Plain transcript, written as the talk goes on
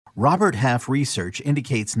Robert Half research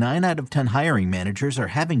indicates 9 out of 10 hiring managers are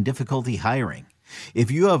having difficulty hiring.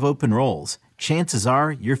 If you have open roles, chances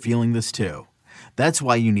are you're feeling this too. That's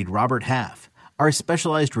why you need Robert Half. Our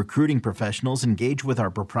specialized recruiting professionals engage with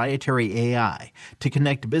our proprietary AI to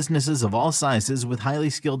connect businesses of all sizes with highly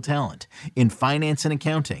skilled talent in finance and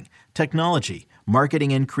accounting, technology,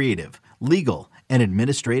 marketing and creative, legal, and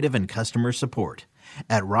administrative and customer support.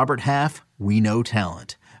 At Robert Half, we know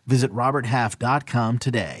talent. Visit roberthalf.com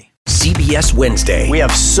today. CBS Wednesday. We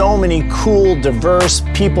have so many cool, diverse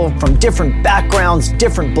people from different backgrounds,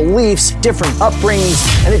 different beliefs, different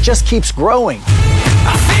upbringings, and it just keeps growing.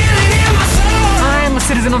 I'm a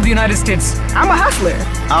citizen of the United States. I'm a hustler.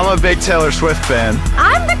 I'm a big Taylor Swift fan.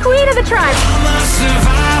 I'm the queen of the tribe.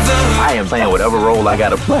 I am playing whatever role I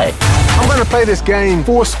gotta play. I'm gonna play this game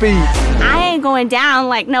full speed. I ain't going down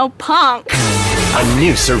like no punk. A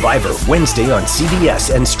new Survivor, Wednesday on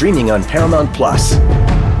CBS and streaming on Paramount+.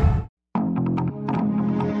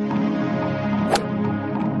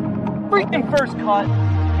 Freaking first cut.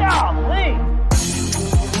 Golly.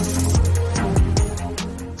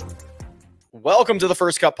 Welcome to the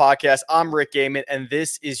First Cut Podcast. I'm Rick Gaiman, and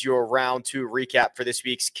this is your round 2 recap for this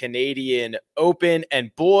week's Canadian Open.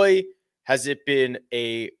 And boy, has it been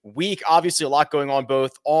a week. Obviously, a lot going on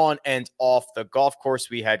both on and off the golf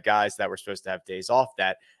course. We had guys that were supposed to have days off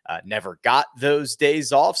that never got those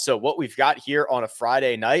days off. So what we've got here on a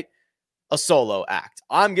Friday night, a solo act.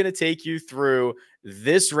 I'm going to take you through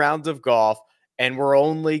this round of golf, and we're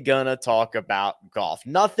only going to talk about golf.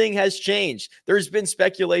 Nothing has changed. There's been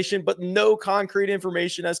speculation, but no concrete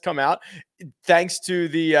information has come out thanks to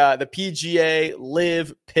the PGA,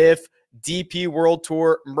 LIV, PIF, DP World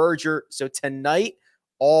Tour merger. So tonight,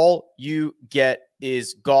 all you get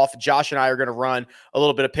is golf. Josh and I are going to run a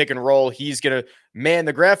little bit of pick and roll. He's going to man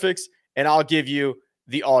the graphics, and I'll give you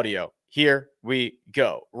the audio. Here we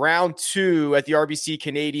go. Round 2 at the RBC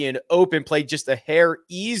Canadian Open played just a hair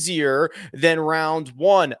easier than round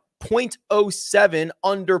 1. 0.07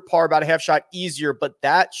 under par, about a half shot easier, but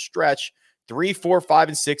that stretch 3, 4, 5,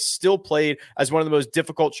 and 6 still played as one of the most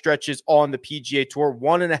difficult stretches on the PGA Tour.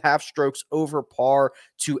 1.5 strokes over par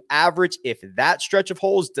to average. If that stretch of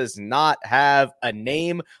holes does not have a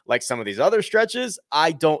name like some of these other stretches,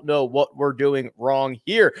 I don't know what we're doing wrong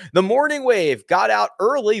here. The morning wave got out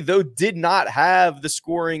early, though did not have the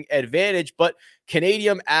scoring advantage, but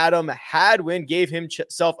Canadian Adam Hadwin gave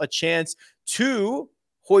himself a chance to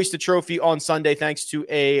hoist a trophy on Sunday thanks to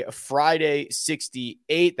a Friday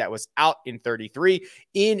 68 that was out in 33,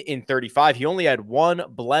 in 35. He only had one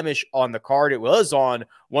blemish on the card. It was on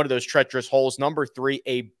one of those treacherous holes, number 3,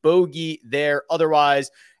 a bogey there. Otherwise,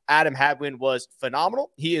 Adam Hadwin was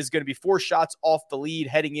phenomenal. He is going to be 4 shots off the lead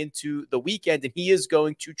heading into the weekend, and he is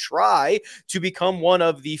going to try to become one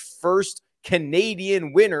of the first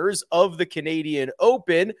Canadian winners of the Canadian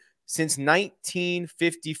Open since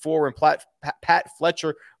 1954 when Pat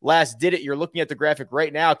Fletcher last did it. You're looking at the graphic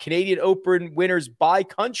right now. Canadian Open winners by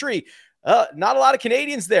country. Not a lot of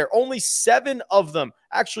Canadians there. Only 7 of them.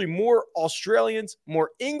 Actually, more Australians,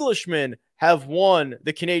 more Englishmen have won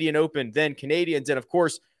the Canadian Open than Canadians. And, of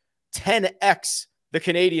course, 10x the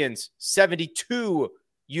Canadians, 72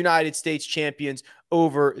 United States champions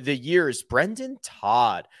over the years. Brendan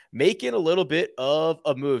Todd making a little bit of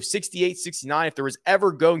a move. 68, 69. If there was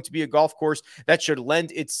ever going to be a golf course that should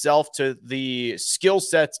lend itself to the skill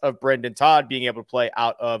sets of Brendan Todd, being able to play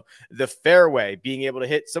out of the fairway, being able to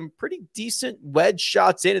hit some pretty decent wedge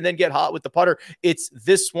shots in and then get hot with the putter, it's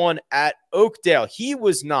this one at Oakdale. He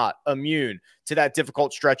was not immune to that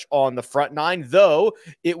difficult stretch on the front 9, though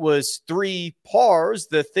it was 3 pars.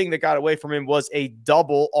 The thing that got away from him was a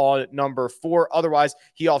double on number 4. Otherwise,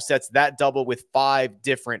 he offsets that double with 5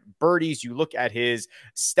 different birdies. You look at his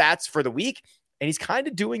stats for the week, and he's kind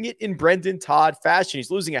of doing it in Brendan Todd fashion.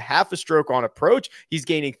 He's losing a half a stroke on approach. He's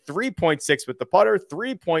gaining 3.6 with the putter,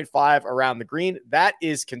 3.5 around the green. That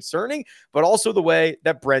is concerning, but also the way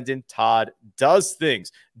that Brendan Todd does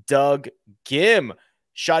things. Doug Ghim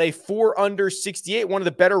shot a 4 under 68, one of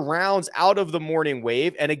the better rounds out of the morning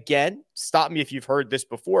wave. And again, stop me if you've heard this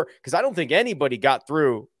before, because I don't think anybody got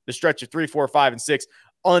through the stretch of 3, 4, 5, and 6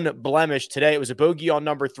 unblemished today. It was a bogey on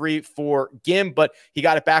number 3 for Ghim, but he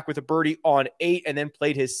got it back with a birdie on 8 and then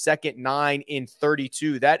played his second 9 in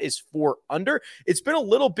 32. That is 4 under. It's been a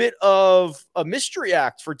little bit of a mystery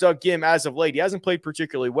act for Doug Ghim as of late. He hasn't played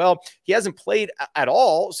particularly well. He hasn't played at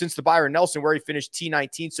all since the Byron Nelson where he finished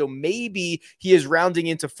T19. So maybe he is rounding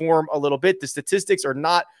into form a little bit. The statistics are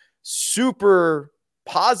not super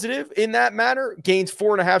positive in that matter. Gains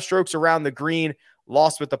 4.5 strokes around the green.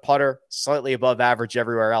 Lost with the putter, slightly above average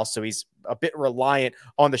everywhere else. So he's a bit reliant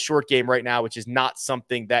on the short game right now, which is not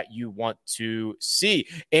something that you want to see.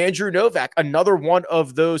 Andrew Novak, another one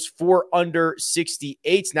of those 4 under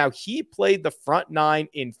 68s. Now, he played the front 9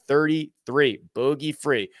 in 33, bogey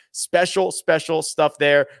free. Special stuff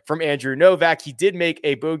there from Andrew Novak. He did make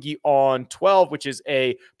a bogey on 12, which is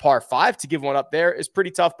a par 5. To give one up there is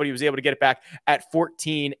pretty tough, but he was able to get it back at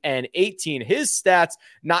 14 and 18. His stats,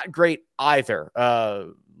 not great either.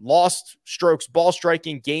 Lost strokes, ball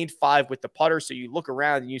striking, gained 5 with the putter. So you look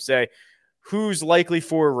around and you say, who's likely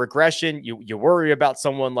for regression? You worry about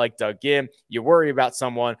someone like Doug Gim. You worry about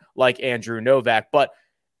someone like Andrew Novak, but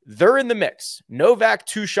they're in the mix. Novak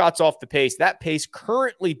 2 shots off the pace. That pace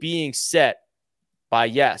currently being set by,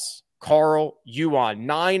 yes, Carl Yuan,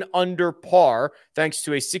 9 under par, thanks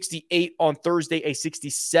to a 68 on Thursday, a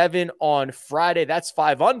 67 on Friday. That's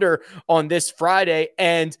 5 under on this Friday.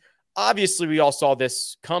 And obviously, we all saw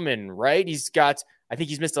this coming, right? I think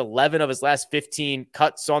he's missed 11 of his last 15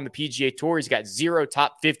 cuts on the PGA Tour. He's got 0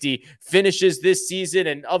 top 50 finishes this season.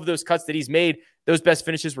 And of those cuts that he's made, those best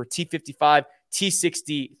finishes were T55,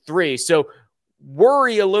 T63. So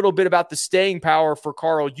worry a little bit about the staying power for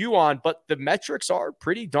Carl Yuan, but the metrics are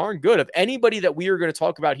pretty darn good. Of anybody that we are going to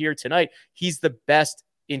talk about here tonight, he's the best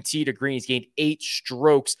in tee to green. He's gained 8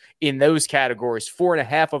 strokes in those categories.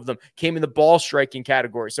 4.5 of them came in the ball striking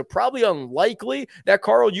category. So probably unlikely that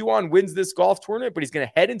Carl Yuan wins this golf tournament, but he's going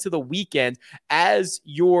to head into the weekend as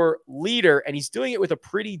your leader, and he's doing it with a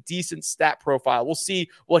pretty decent stat profile. We'll see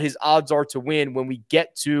what his odds are to win when we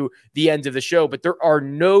get to the end of the show, but there are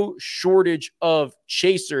no shortage of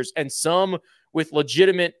chasers and some with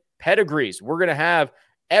legitimate pedigrees. We're going to have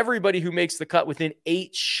everybody who makes the cut within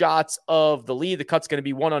 8 shots of the lead. The cut's going to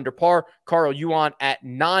be 1 under par. Carl Yuan at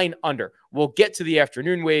 9 under. We'll get to the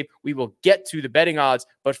afternoon wave. We will get to the betting odds.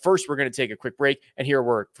 But first, we're going to take a quick break and hear a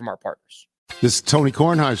word from our partners. This is Tony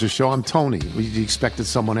Kornheiser's show. I'm Tony. You expected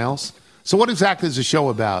someone else? So what exactly is the show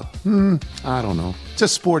about? I don't know. It's a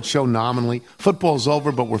sports show nominally. Football's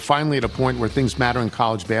over, but we're finally at a point where things matter in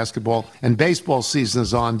college basketball, and baseball season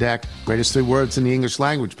is on deck. Greatest 3 words in the English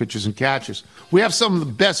language, pitchers and catchers. We have some of the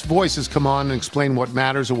best voices come on and explain what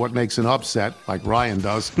matters or what makes an upset, like Ryan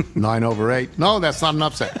does, 9/8. No, that's not an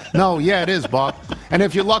upset. No, yeah, it is, Bob. And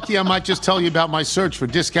if you're lucky, I might just tell you about my search for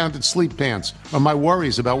discounted sleep pants or my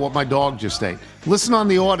worries about what my dog just ate. Listen on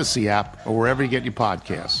the Odyssey app or wherever you get your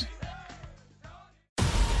podcasts.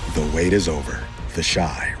 The wait is over. The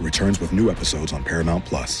Chi returns with new episodes on Paramount+.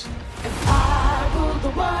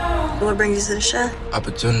 What brings you to the Chi?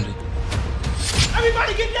 Opportunity.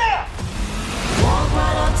 Everybody get down! Walk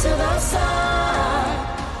right up to the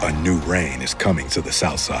side. A new reign is coming to the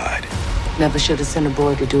South Side. Never should have sent a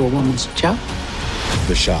boy to do a woman's job.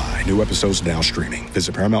 The Chi. New episodes now streaming.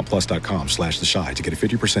 Visit ParamountPlus.com/The Chi to get a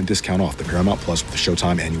 50% discount off the Paramount Plus with the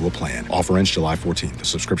Showtime annual plan. Offer ends July 14th. The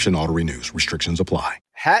subscription auto-renews. Restrictions apply.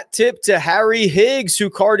 Hat tip to Harry Higgs, who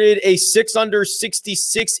carded a 6 under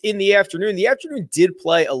 66 in the afternoon. The afternoon did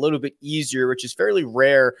play a little bit easier, which is fairly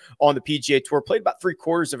rare on the PGA Tour. Played about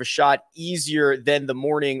 3/4 of a shot easier than the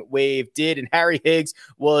morning wave did, and Harry Higgs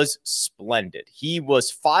was splendid. He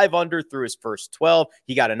was 5 under through his first 12.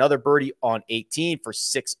 He got another birdie on 18 for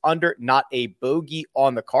 6 under, not a bogey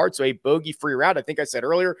on the card, so a bogey-free round. I think I said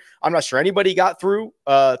earlier, I'm not sure anybody got through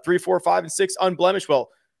 3, 4, 5, and 6 unblemished.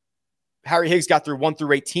 Well, Harry Higgs got through 1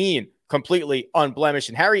 through 18 completely unblemished,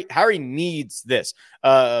 and Harry needs this.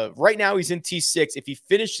 Right now, he's in T6. If he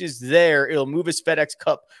finishes there, it'll move his FedEx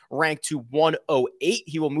Cup rank to 108.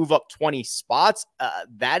 He will move up 20 spots.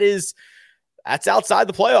 That's outside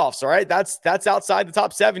the playoffs, all right? That's outside the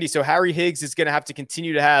top 70. So Harry Higgs is going to have to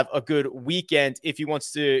continue to have a good weekend if he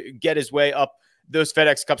wants to get his way up those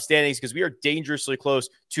FedEx Cup standings, because we are dangerously close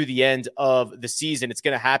to the end of the season. It's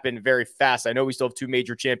going to happen very fast. I know we still have 2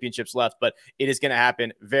 major championships left, but it is going to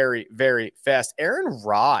happen very, very fast. Aaron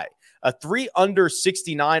Rai, a 3 under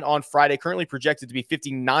 69 on Friday, currently projected to be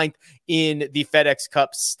 59th in the FedEx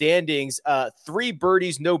Cup standings. 3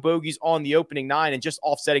 birdies, no bogeys on the opening 9, and just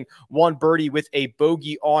offsetting 1 birdie with a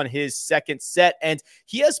bogey on his second set. And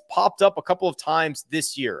he has popped up a couple of times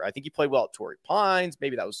this year. I think he played well at Torrey Pines.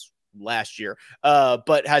 Maybe that was last year,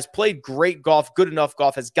 but has played great golf, good enough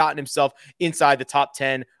golf, has gotten himself inside the top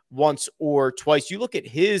 10 once or twice. You look at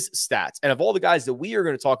his stats, and of all the guys that we are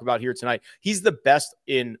going to talk about here tonight, he's the best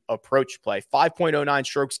in approach play. 5.09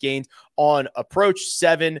 strokes gained on approach,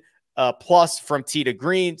 7 plus from tee to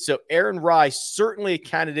green. So Aaron Rai, certainly a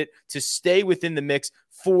candidate to stay within the mix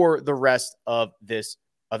for the rest of this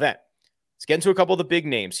event. Let's get into a couple of the big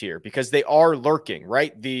names here, because they are lurking,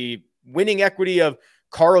 right? The winning equity of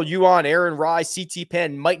Carl Yuan, Aaron Rai, CT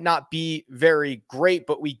Pan might not be very great,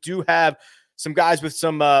 but we do have some guys with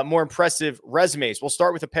some more impressive resumes. We'll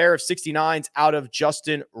start with a pair of 69s out of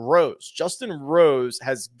Justin Rose. Justin Rose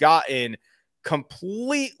has gotten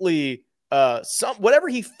completely whatever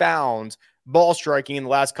he found ball striking in the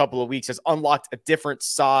last couple of weeks has unlocked a different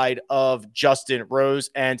side of Justin Rose.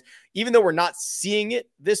 And even though we're not seeing it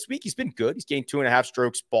this week, he's been good. He's gained 2.5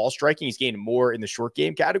 strokes ball striking. He's gained more in the short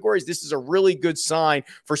game categories. This is a really good sign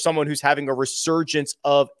for someone who's having a resurgence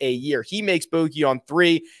of a year. He makes bogey on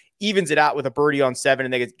 3, evens it out with a birdie on 7,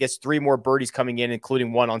 and then gets 3 more birdies coming in,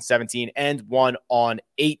 including 1 on 17 and 1 on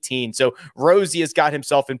 18. So Rosie has got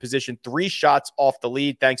himself in position 3 shots off the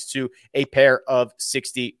lead thanks to a pair of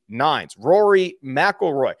 69s. Rory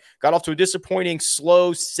McIlroy got off to a disappointing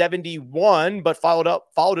slow 71, but followed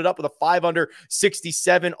it up with a 5-under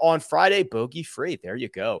 67 on Friday. Bogey free. There you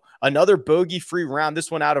go. Another bogey free round.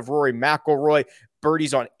 This one out of Rory McIlroy.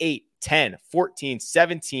 Birdies on 8, 10, 14,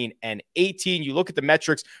 17, and 18. You look at the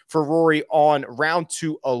metrics for Rory on round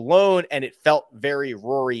 2 alone, and it felt very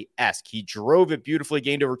Rory-esque. He drove it beautifully,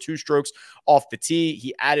 gained over 2 strokes off the tee.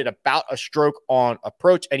 He added about a stroke on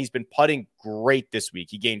approach, and he's been putting great this week.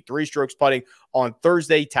 He gained 3 strokes putting on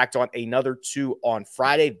Thursday, tacked on another 2 on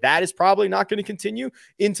Friday. That is probably not going to continue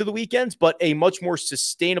into the weekends, but a much more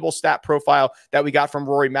sustainable stat profile that we got from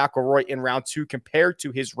Rory McIlroy in round 2 compared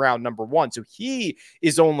to his round number 1. So he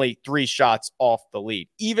is only 3 shots off the lead.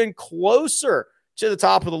 Even closer to the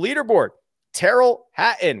top of the leaderboard, Tyrrell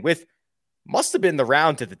Hatton with must have been the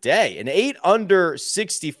round of the day. An 8 under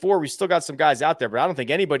 64. We still got some guys out there, but I don't think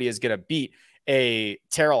anybody is going to beat a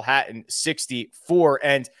Tyrrell Hatton 64.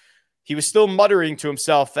 And he was still muttering to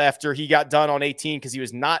himself after he got done on 18 because he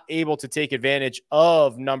was not able to take advantage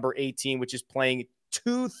of number 18, which is playing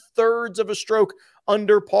 2/3 of a stroke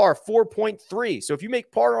under par, 4.3. So if you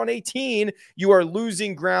make par on 18, you are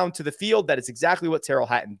losing ground to the field. That is exactly what Tyrrell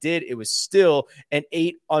Hatton did. It was still an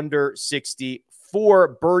 8 under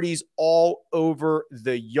 64. Birdies all over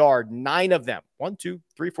the yard. 9 of them. 1, 2,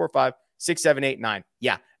 3, 4, 5, 6, 7, 8, 9.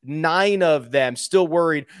 Yeah, 9 of them. Still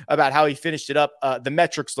worried about how he finished it up. The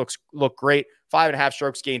metrics look great. 5.5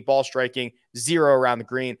 strokes gained ball striking, 0 around the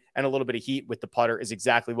green, and a little bit of heat with the putter is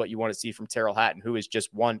exactly what you want to see from Tyrrell Hatton, who is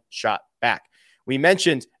just 1 shot back. We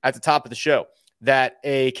mentioned at the top of the show that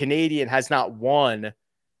a Canadian has not won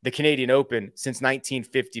the Canadian Open since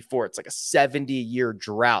 1954. It's like a 70-year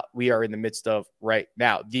drought we are in the midst of right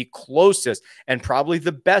now. The closest and probably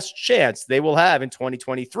the best chance they will have in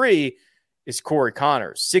 2023 is Corey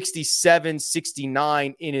Connors. 67,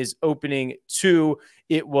 69 in his opening 2.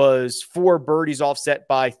 It was 4 birdies offset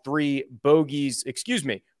by 3 bogeys.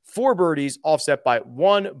 4 birdies offset by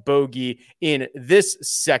 1 bogey in this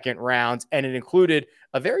second round. And it included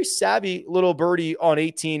a very savvy little birdie on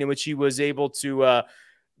 18 in which he was able to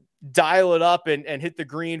dial it up and hit the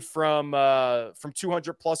green from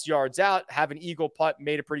 200 plus yards out, have an eagle putt,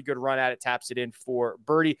 made a pretty good run at it, taps it in for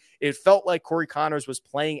birdie. It felt like Corey Connors was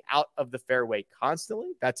playing out of the fairway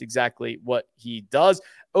constantly. That's exactly what he does.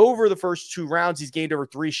 Over the first 2 rounds, he's gained over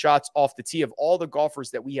 3 shots off the tee. Of all the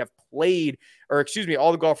golfers that we have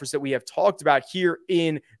all the golfers that we have talked about here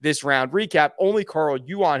in this round recap, only Carl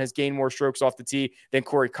Yuan has gained more strokes off the tee than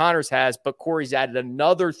Corey Connors has, but Corey's added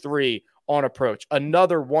another 3 on approach,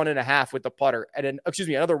 another 1.5 with the putter, and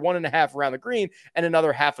another 1.5 around the green, and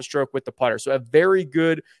another 0.5 stroke with the putter. So a very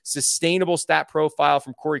good, sustainable stat profile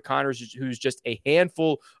from Corey Connors, who's just a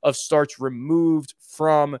handful of starts removed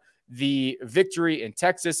from the victory in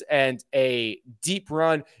Texas and a deep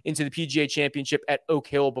run into the PGA Championship at Oak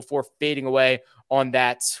Hill before fading away on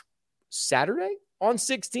that Saturday on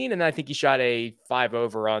 16. And I think he shot a 5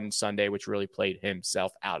 over on Sunday, which really played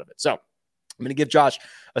himself out of it. So I'm going to give Josh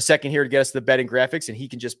a second here to get us the betting graphics, and he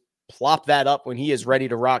can just plop that up when he is ready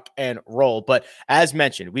to rock and roll. But as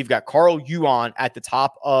mentioned, we've got Carl Yuan at the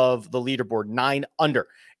top of the leaderboard, 9 under.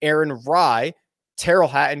 Aaron Rye, Tyrrell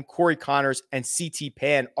Hatton, Corey Connors, and CT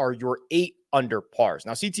Pan are your 8 under pars.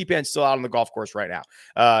 Now, CT Pan's still out on the golf course right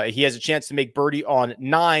now. He has a chance to make birdie on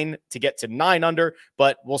 9 to get to 9 under,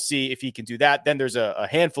 but we'll see if he can do that. Then there's a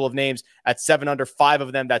handful of names at 7 under, 5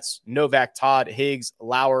 of them. That's Novak, Todd, Higgs,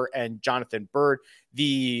 Lauer, and Jonathan Bird.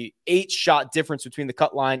 The 8-shot difference between the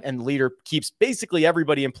cut line and the leader keeps basically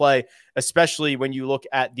everybody in play, especially when you look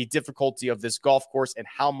at the difficulty of this golf course and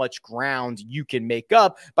how much ground you can make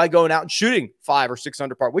up by going out and shooting 5 or 6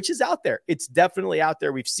 under par, which is out there. It's definitely out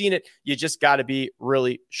there. We've seen it. You just got to be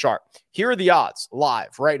really sharp. Here are the odds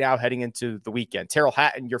live right now heading into the weekend. Tyrrell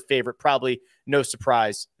Hatton, your favorite, probably no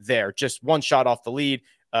surprise there. Just 1 shot off the lead.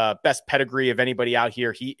 best pedigree of anybody out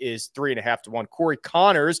here. He is 3.5 to 1. Corey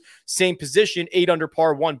Connors, same position, 8 under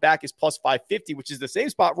par, 1 back, is plus 550, which is the same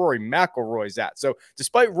spot Rory McIlroy's at. So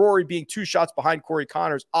despite Rory being 2 shots behind Corey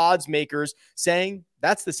Connors, odds makers saying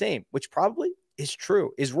that's the same, which probably is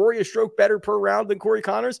true. Is Rory a stroke better per round than Corey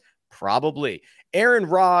Connors? Probably. Aaron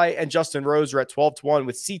Rye and Justin Rose are at 12 to 1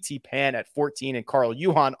 with CT Pan at 14 and Carl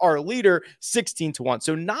Yuhan, our leader, 16 to 1.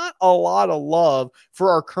 So not a lot of love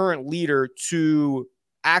for our current leader to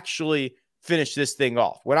actually finish this thing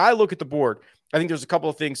off. When I look at the board, I think there's a couple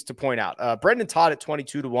of things to point out. Brendan Todd at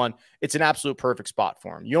 22 to 1. It's an absolute perfect spot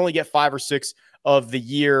for him. You only get 5 or 6 of the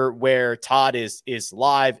year where Todd is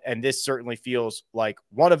live, and this certainly feels like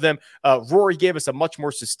one of them. Rory gave us a much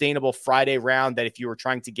more sustainable Friday round that if you were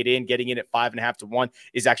trying to getting in at 5.5 to 1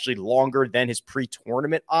 is actually longer than his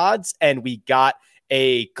pre-tournament odds, and we got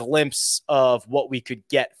a glimpse of what we could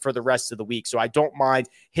get for the rest of the week. So I don't mind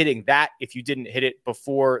hitting that if you didn't hit it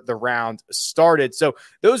before the round started. So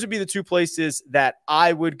those would be the 2 places that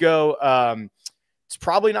I would go. It's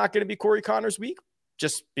probably not going to be Corey Connors' week,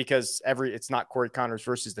 just because it's not Corey Connors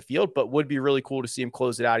versus the field, but would be really cool to see him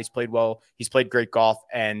close it out. He's played well. He's played great golf,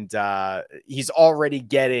 and he's already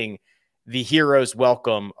getting the hero's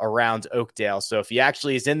welcome around Oakdale. So if he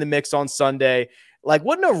actually is in the mix on Sunday, like,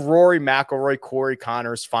 wouldn't a Rory McIlroy, Corey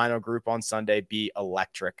Connors final group on Sunday be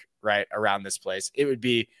electric, right, around this place? It would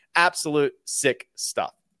be absolute sick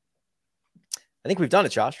stuff. I think we've done it,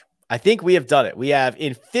 Josh. I think we have done it. We have,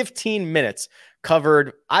 in 15 minutes,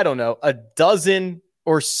 covered, I don't know, a dozen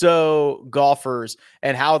or so golfers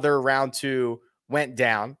and how their round 2 went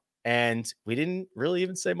down. And we didn't really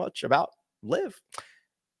even say much about LIV.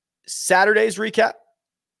 Saturday's recap,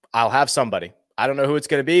 I'll have somebody. I don't know who it's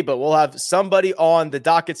going to be, but we'll have somebody on the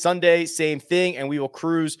docket. Sunday, same thing, and we will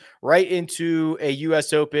cruise right into a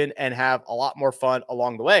U.S. Open and have a lot more fun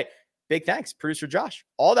along the way. Big thanks, producer Josh.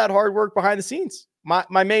 All that hard work behind the scenes.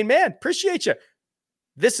 My main man, appreciate you.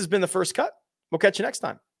 This has been The First Cut. We'll catch you next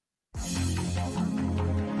time.